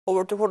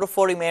Over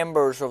 240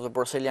 members of the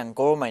Brazilian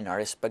government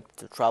are expected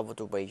to travel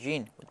to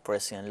Beijing with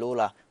President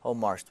Lula on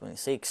March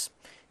 26.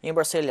 In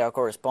Brasília, our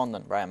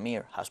correspondent Brian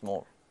Mier has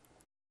more.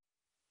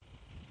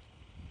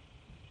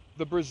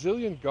 The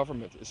Brazilian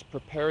government is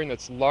preparing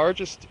its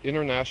largest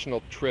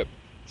international trip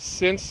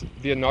since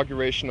the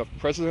inauguration of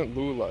President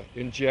Lula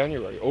in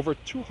January. Over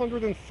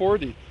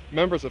 240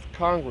 members of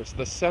Congress,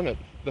 the Senate,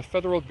 the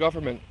federal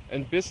government,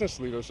 and business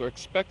leaders are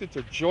expected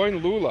to join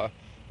Lula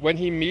when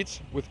he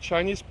meets with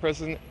Chinese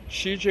President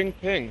Xi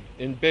Jinping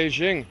in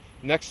Beijing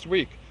next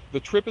week. The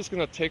trip is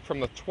going to take from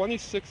the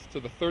 26th to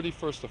the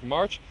 31st of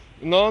March,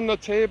 and on the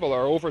table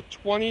are over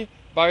 20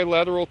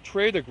 bilateral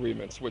trade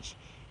agreements, which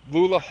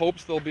Lula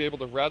hopes they'll be able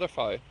to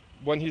ratify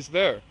when he's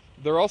there.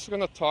 They're also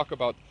going to talk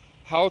about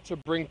how to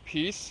bring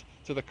peace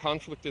to the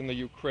conflict in the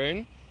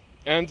Ukraine,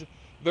 and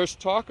there's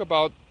talk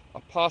about a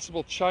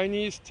possible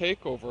Chinese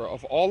takeover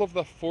of all of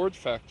the Ford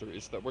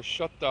factories that were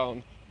shut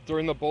down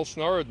during the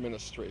Bolsonaro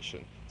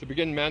administration to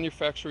begin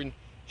manufacturing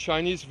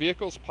Chinese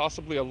vehicles,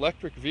 possibly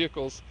electric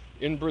vehicles,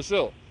 in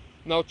Brazil.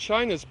 Now,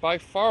 China is by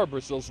far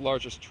Brazil's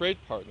largest trade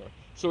partner,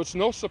 so it's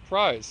no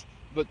surprise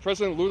that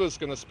President Lula is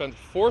going to spend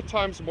 4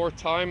 times more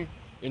time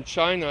in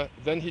China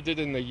than he did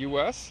in the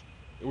U.S.,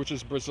 which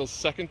is Brazil's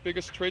second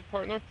biggest trade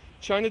partner.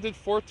 China did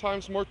 4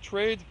 times more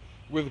trade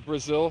with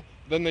Brazil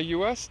than the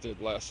U.S.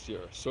 did last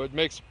year. So it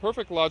makes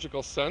perfect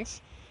logical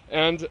sense,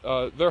 and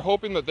they're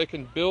hoping that they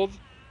can build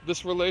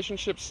this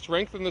relationship,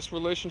 strengthen this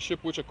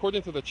relationship, which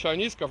according to the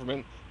Chinese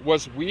government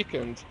was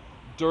weakened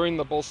during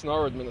the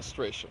Bolsonaro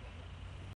administration.